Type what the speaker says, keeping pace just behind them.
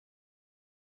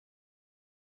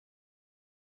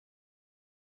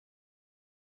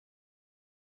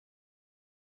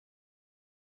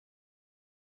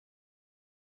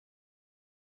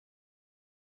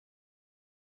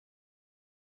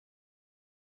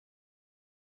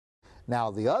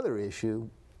Now, the other issue,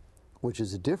 which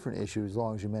is a different issue as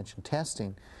long as you mentioned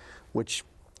testing, which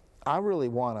I really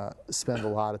want to spend a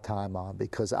lot of time on,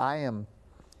 because I am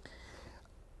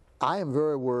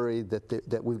very worried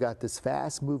that we've got this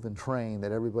fast-moving train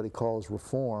that everybody calls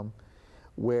reform,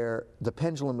 where the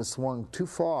pendulum has swung too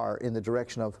far in the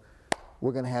direction of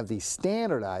we're going to have these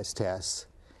standardized tests,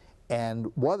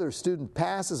 and whether a student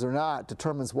passes or not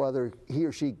determines whether he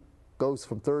or she goes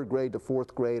from 3rd grade to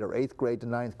 4th grade or 8th grade to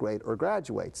 9th grade or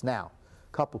graduates. Now,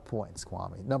 a couple points,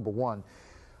 Kwame. Number one,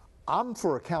 I'm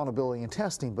for accountability and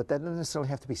testing, but that doesn't necessarily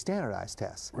have to be standardized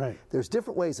tests. Right. There's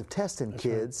different ways of testing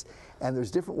kids, and there's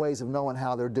different ways of knowing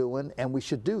how they're doing, and we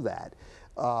should do that.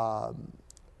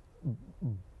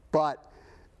 But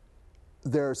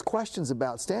there's questions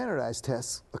about standardized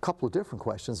tests, a couple of different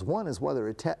questions. One is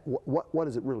whether what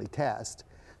does it really test?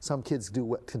 Some kids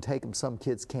can take them, some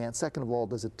kids can't. Second of all,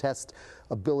 does it test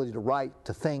ability to write,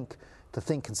 to think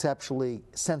conceptually,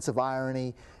 sense of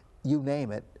irony, you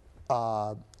name it.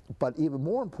 But even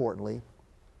more importantly,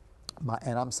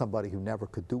 and I'm somebody who never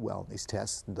could do well in these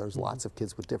tests, and there's lots of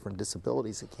kids with different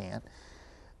disabilities that can't.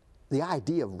 The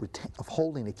idea of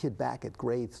holding a kid back at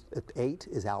grade 8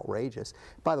 is outrageous.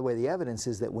 By the way, the evidence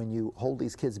is that when you hold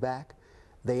these kids back,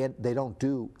 they don't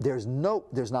do, there's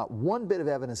not one bit of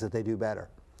evidence that they do better.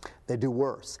 They do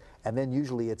worse. And then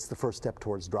usually it's the first step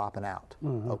towards dropping out.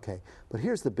 Okay, but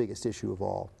here's the biggest issue of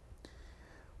all.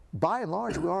 By and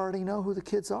large, we already know who the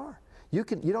kids are. You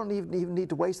don't even need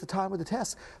to waste the time with the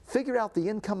tests. Figure out the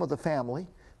income of the family,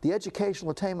 the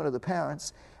educational attainment of the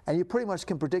parents, and you pretty much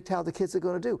can predict how the kids are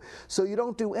going to do. So you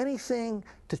don't do anything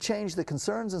to change the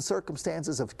concerns and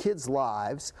circumstances of kids'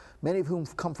 lives, many of whom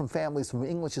come from families from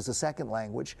English as a second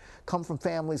language, come from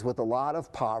families with a lot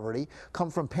of poverty,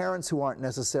 come from parents who aren't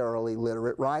necessarily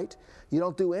literate, right? You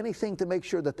don't do anything to make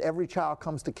sure that every child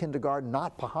comes to kindergarten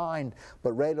not behind,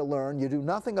 but ready to learn. You do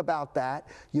nothing about that.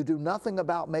 You do nothing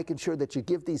about making sure that you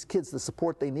give these kids the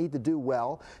support they need to do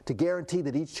well, to guarantee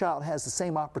that each child has the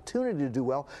same opportunity to do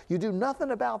well. You do nothing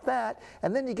about that,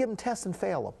 and then you give them tests and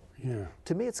fail them. Yeah.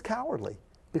 To me, it's cowardly,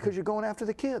 because you're going after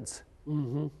the kids.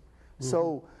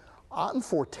 So I'm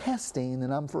for testing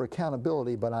and I'm for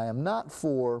accountability, but I am not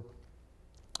for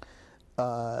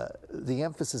the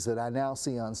emphasis that I now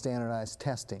see on standardized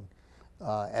testing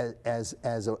as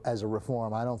a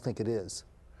reform. I don't think it is.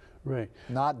 Right.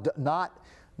 Not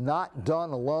done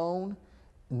alone,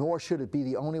 nor should it be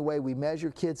the only way we measure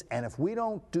kids. And if we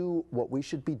don't do what we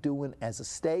should be doing as a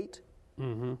state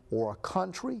or a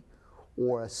country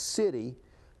or a city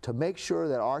to make sure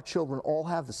that our children all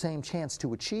have the same chance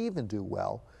to achieve and do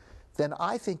well, then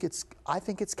I think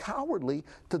it's cowardly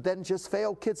to then just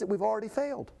fail kids that we've already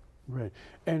failed. Right,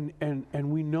 and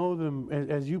we know them,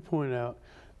 as you point out,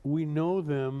 we know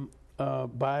them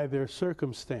by their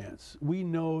circumstance. We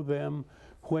know them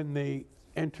when they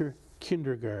enter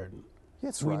kindergarten.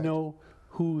 That's we right. know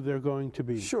who they're going to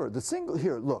be. Sure. The single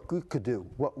here, look, we could do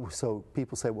what. So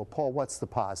people say, well, Paul, what's the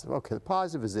positive? Okay, the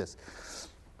positive is this.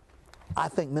 I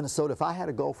think Minnesota. If I had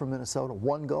a goal for Minnesota,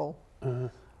 one goal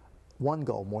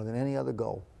more than any other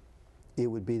goal, it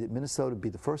would be that Minnesota would be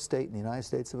the first state in the United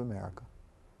States of America.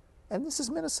 And this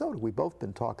is Minnesota. We've both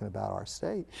been talking about our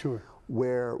state. Sure.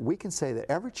 Where we can say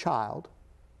that every child,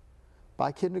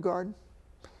 by kindergarten,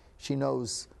 she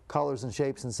knows colors and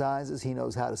shapes and sizes. He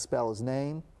knows how to spell his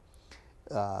name.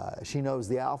 She knows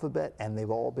the alphabet, and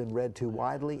they've all been read to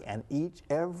widely. And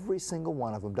every single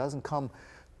one of them doesn't come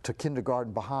to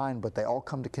kindergarten behind, but they all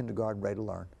come to kindergarten ready to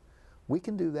learn. We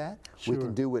can do that. Sure. We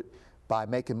can do it by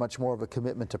making much more of a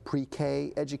commitment to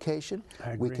pre-K education.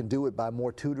 I agree. We can do it by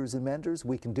more tutors and mentors.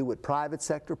 We can do it private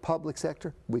sector, public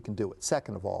sector. We can do it.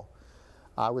 Second of all,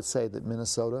 I would say that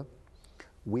Minnesota,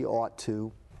 we ought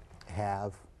to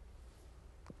have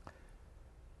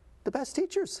the best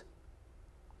teachers.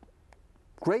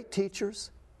 Great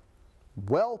teachers,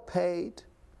 well paid,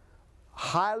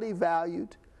 highly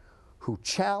valued, who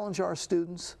challenge our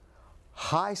students,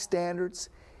 high standards,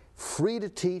 free to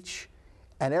teach,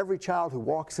 and every child who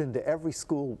walks into every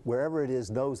school, wherever it is,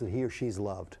 knows that he or she's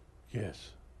loved.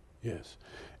 Yes, yes.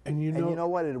 And you know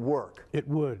what? It'd work. It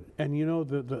would. And you know,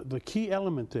 the key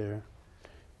element there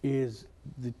is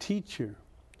the teacher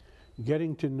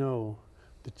getting to know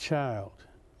the child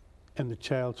and the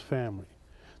child's family,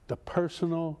 the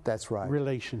personal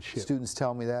relationship. Students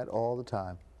tell me that all the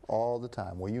time. All the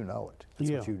time. Well, you know it.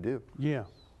 That's what you do. Yeah.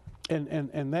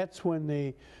 And that's when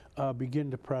they begin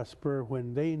to prosper,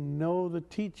 when they know the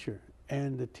teacher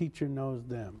and the teacher knows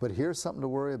them. But here's something to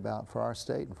worry about for our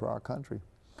state and for our country.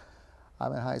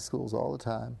 I'm in high schools all the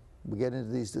time. We get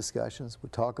into these discussions. We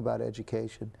talk about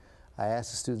education. I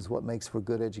ask the students what makes for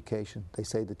good education. They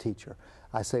say the teacher.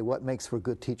 I say what makes for a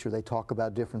good teacher. They talk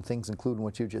about different things, including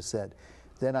what you just said.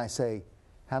 Then I say,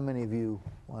 how many of you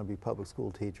want to be public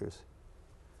school teachers?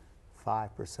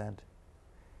 5%,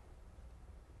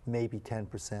 maybe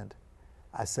 10%.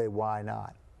 I say, why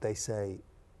not? They say,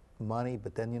 money,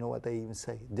 but then you know what they even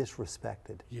say?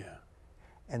 Disrespected. Yeah.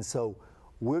 And so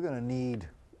we're going to need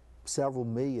several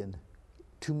million,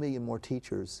 2 million more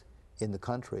teachers in the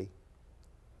country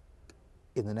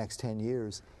in the next 10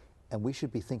 years, and we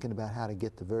should be thinking about how to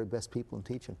get the very best people in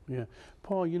teaching. Yeah.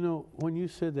 Paul, you know, when you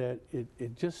said that,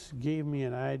 it just gave me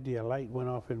an idea. A light went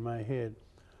off in my head.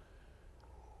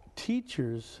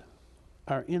 Teachers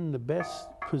are in the best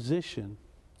position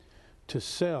to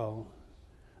sell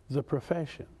the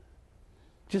profession.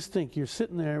 Just think, you're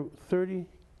sitting there, 30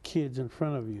 kids in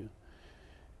front of you,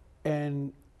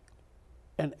 and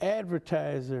an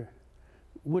advertiser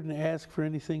wouldn't ask for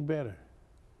anything better.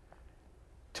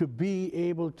 To be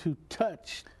able to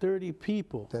touch 30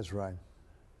 people. That's right.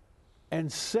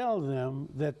 And sell them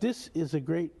that this is a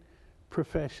great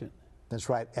profession. That's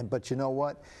right. But you know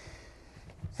what?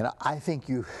 And I think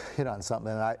you hit on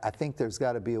something, and I think there's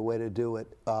got to be a way to do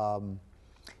it.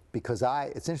 Because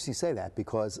it's interesting you say that,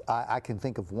 because I can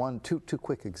think of two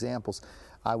quick examples.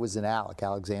 I was in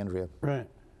Alexandria. Right.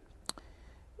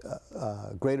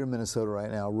 Greater Minnesota right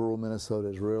now, rural Minnesota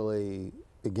is really,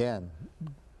 again,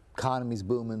 economy's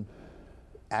booming.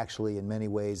 Actually, in many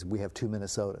ways, we have two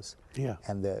Minnesotas. Yeah.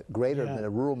 And the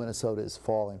rural Minnesota is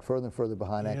falling further and further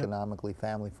behind economically.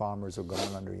 Family farmers are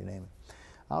going under, you name it.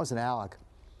 I was in Alec,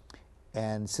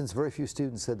 and since very few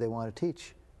students said they want to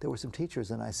teach, there were some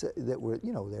teachers, and I said that were,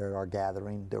 you know, there are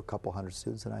gathering. There were a couple hundred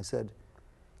students, and I said,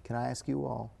 "Can I ask you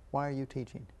all, why are you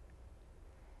teaching?"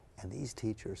 And these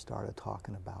teachers started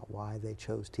talking about why they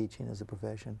chose teaching as a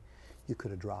profession. You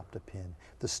could have dropped a pin.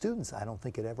 The students, I don't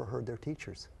think, had ever heard their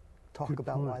teachers talk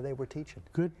about why they were teaching.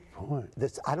 Good point.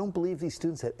 I don't believe these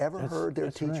students had ever heard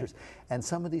their teachers. Right. And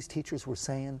some of these teachers were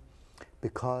saying,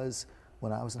 because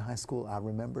when I was in high school, I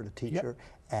remembered a teacher,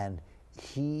 and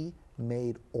he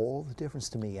made all the difference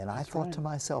to me. And I thought to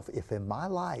myself, if in my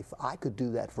life I could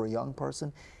do that for a young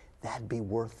person, that'd be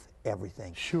worth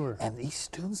everything. Sure. And these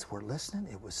students were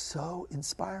listening. It was so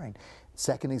inspiring.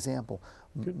 Second example,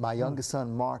 my youngest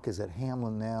son, Mark, is at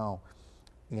Hamlin now,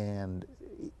 and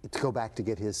to go back to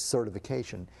get his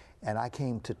certification. And I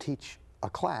came to teach a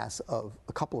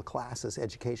couple of classes,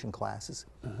 education classes,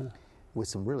 with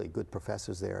some really good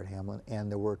professors there at Hamlin.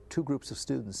 And there were two groups of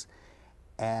students.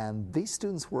 And these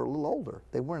students were a little older.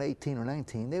 They weren't 18 or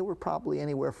 19. They were probably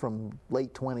anywhere from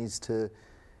late 20s to,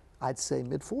 I'd say,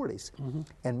 mid-40s.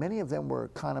 And many of them were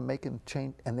kind of making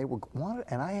change, and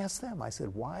and I asked them, I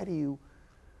said, why do you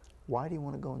want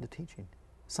to go into teaching?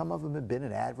 Some of them had been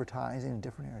in advertising in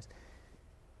different areas.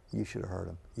 You should have heard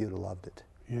them. You'd have loved it.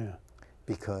 Yeah.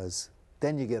 Because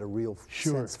then you get a real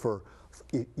sense for,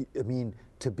 I mean,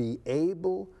 to be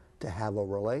able to have a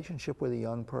relationship with a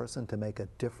young person, to make a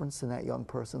difference in that young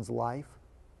person's life,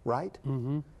 right?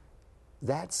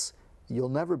 You'll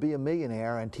never be a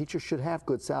millionaire, and teachers should have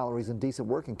good salaries and decent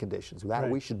working conditions.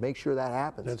 We should make sure that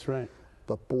happens. That's right.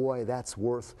 But boy, that's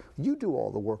worth, you do all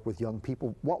the work with young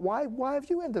people. Why have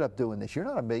you ended up doing this? You're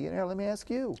not a millionaire, let me ask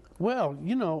you. Well,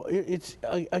 you know,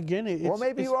 Well,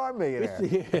 maybe you are a millionaire.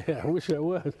 Yeah, I wish I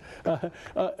was.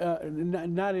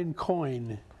 Not in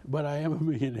coin, but I am a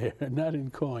millionaire, not in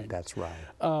coin. That's right.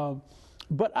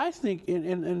 But I think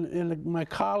in my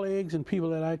colleagues and people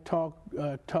that I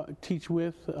teach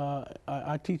with,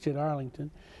 I teach at Arlington,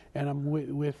 and I'm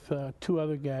with two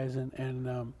other guys,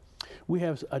 and we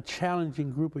have a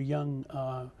challenging group of young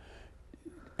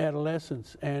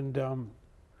adolescents, and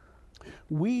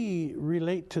we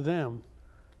relate to them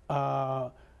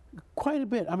quite a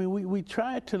bit. I mean, we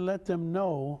try to let them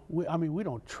know, we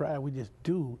don't try, we just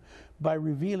do, by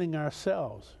revealing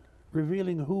ourselves,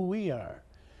 revealing who we are.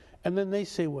 And then they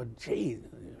say, well, gee,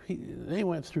 they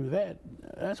went through that.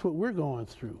 That's what we're going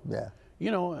through. Yeah.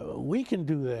 You know, we can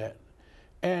do that.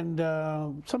 And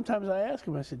sometimes I ask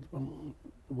them, I said,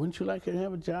 wouldn't you like to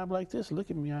have a job like this? Look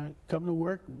at me, I come to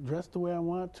work dressed the way I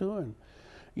want to, and,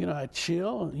 you know, I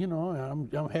chill, you know,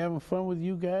 I'm having fun with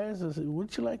you guys. I said,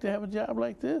 wouldn't you like to have a job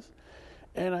like this?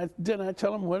 And then I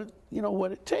tell them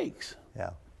what it takes.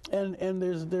 Yeah. And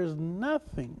there's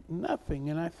nothing,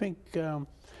 and I think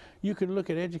you can look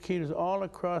at educators all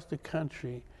across the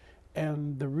country,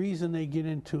 and the reason they get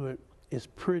into it is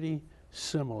pretty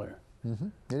similar.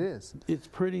 It is. It's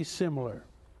pretty similar,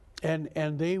 and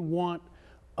they want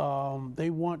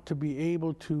to be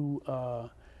able to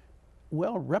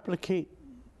replicate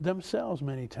themselves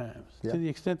many times, to the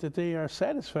extent that they are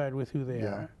satisfied with who they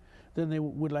are. then they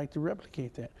would like to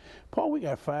replicate that. Paul, we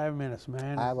got 5 minutes,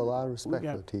 man. I have a lot of respect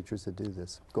for the teachers that do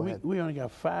this. Go ahead. We only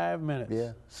got 5 minutes.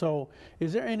 Yeah. So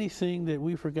is there anything that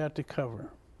we forgot to cover?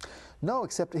 No,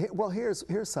 except, well, here's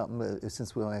something.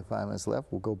 Since we only have 5 minutes left,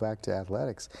 we'll go back to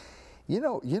athletics. I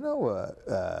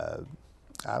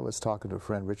was talking to a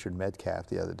friend, Richard Medcalf,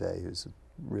 the other day, who's a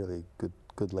really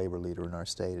good labor leader in our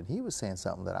state, and he was saying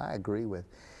something that I agree with.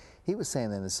 He was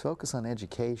saying that in this focus on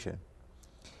education,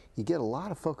 you get a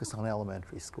lot of focus on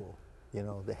elementary school. You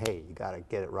know, hey, you got to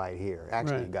get it right here.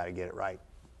 Actually, Right. you got to get it right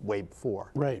way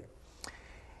before. Right.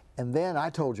 And then I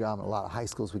told you I'm in a lot of high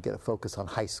schools, we get a focus on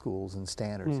high schools and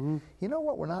standards. Mm-hmm. You know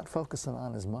what we're not focusing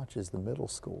on as much as the middle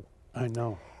school. I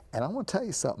know. And I'm going to tell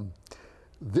you something.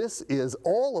 This is,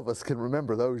 all of us can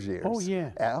remember those years. Oh,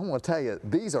 yeah. And I'm going to tell you,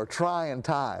 these are trying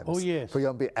times. Oh, yes. For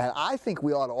young people. And I think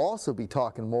we ought to also be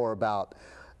talking more about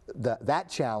that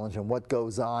challenge and what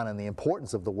goes on and the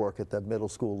importance of the work at the middle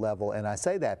school level. And I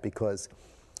say that because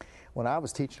when I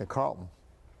was teaching at Carleton,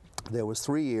 there was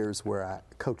 3 years where I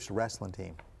coached a wrestling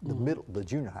team, the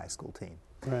junior high school team,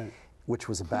 Right. which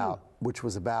was about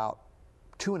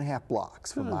 2.5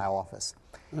 blocks from my office.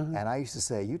 And I used to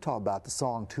say, you talk about the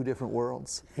song Two Different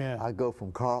Worlds. Yeah. I'd go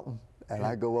from Carleton and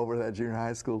I'd go over to that junior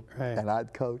high school Right. and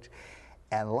I'd coach.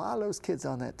 And a lot of those kids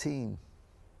on that team,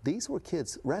 these were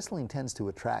kids, wrestling tends to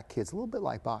attract kids a little bit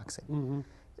like boxing,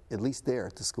 at least there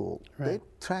at the school. Right. They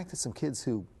attracted some kids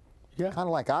who, Yeah. kind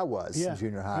of like I was Yeah. in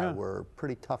junior high, Yeah. were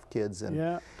pretty tough kids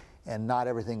Yeah. and not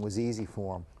everything was easy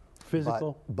for them.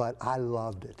 Physical. But I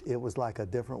loved it. It was like a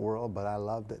different world, but I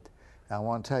loved it. And I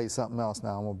want to tell you something else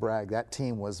now. I'm going to brag. That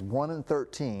team was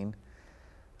 1-13.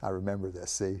 I remember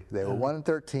this, see? They were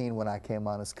 1-13 when I came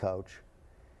on as coach.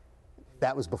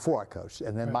 That was before I coached.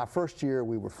 And then my first year,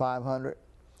 we were 500.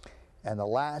 And the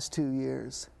last 2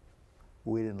 years,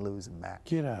 we didn't lose a match.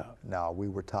 Get out. No, we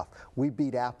were tough. We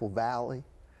beat Apple Valley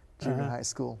Junior High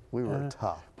School. We were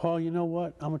tough. Paul, you know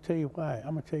what? I'm going to tell you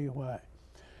why.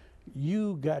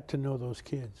 You got to know those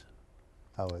kids.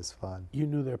 Oh, it was fun. You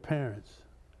knew their parents.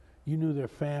 You knew their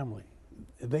family.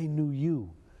 They knew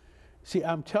you. See,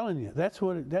 I'm telling you, that's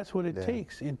what it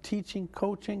takes in teaching,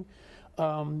 coaching.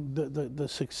 The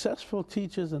successful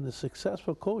teachers and the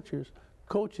successful coaches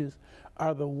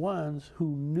are the ones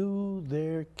who knew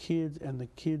their kids and the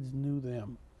kids knew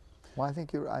them. Well, I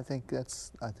think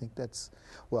that's,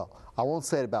 well, I won't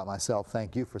say it about myself,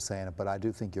 thank you for saying it, but I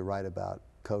do think you're right about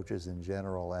coaches in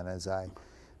general, and as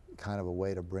kind of a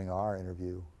way to bring our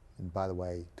interview, and by the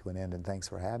way, to an end, and thanks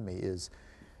for having me, is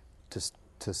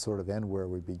to sort of end where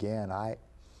we began. I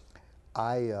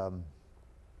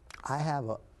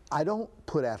don't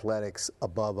put athletics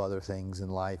above other things in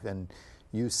life, and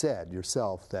you said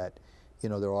yourself that, you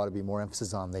know, there ought to be more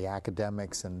emphasis on the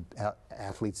academics and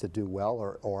athletes that do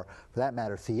well, or for that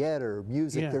matter, theater,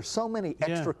 music. Yeah. There's so many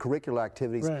extracurricular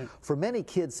activities. Right. For many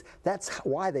kids, that's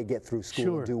why they get through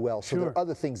school and do well. So there are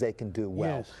other things they can do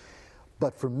well. Yes.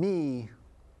 But for me,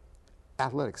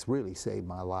 athletics really saved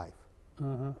my life.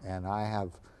 And I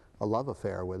have a love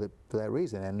affair with it for that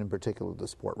reason, and in particular the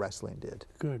sport wrestling did.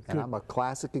 Good, and good. I'm a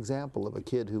classic example of a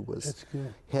kid who was That's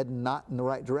good. heading not in the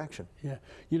right direction. Yeah.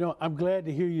 You know, I'm glad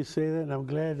to hear you say that, and I'm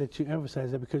glad that you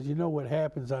emphasize that, because you know what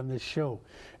happens on this show,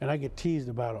 and I get teased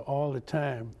about it all the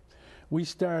time. We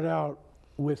start out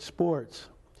with sports,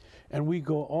 and we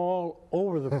go all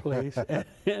over the place,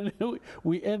 and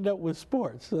we end up with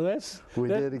sports. So that's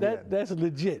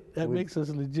legit. That makes us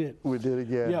legit. We did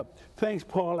again. Yep. Thanks,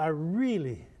 Paul. I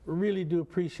really do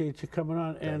appreciate you coming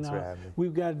on. Thanks for having me.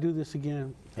 We've got to do this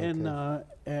again. Okay.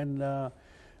 And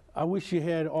I wish you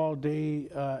had all day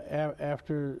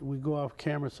after we go off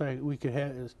camera, so we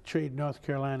could trade North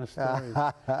Carolina stories.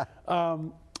 I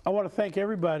want to thank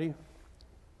everybody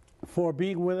for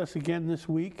being with us again this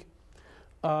week.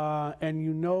 And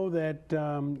you know that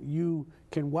you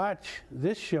can watch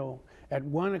this show at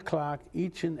 1 o'clock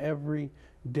each and every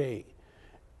day.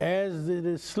 As it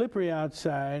is slippery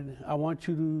outside, I want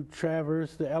you to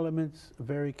traverse the elements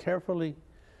very carefully,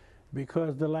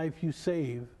 because the life you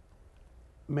save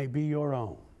may be your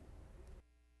own.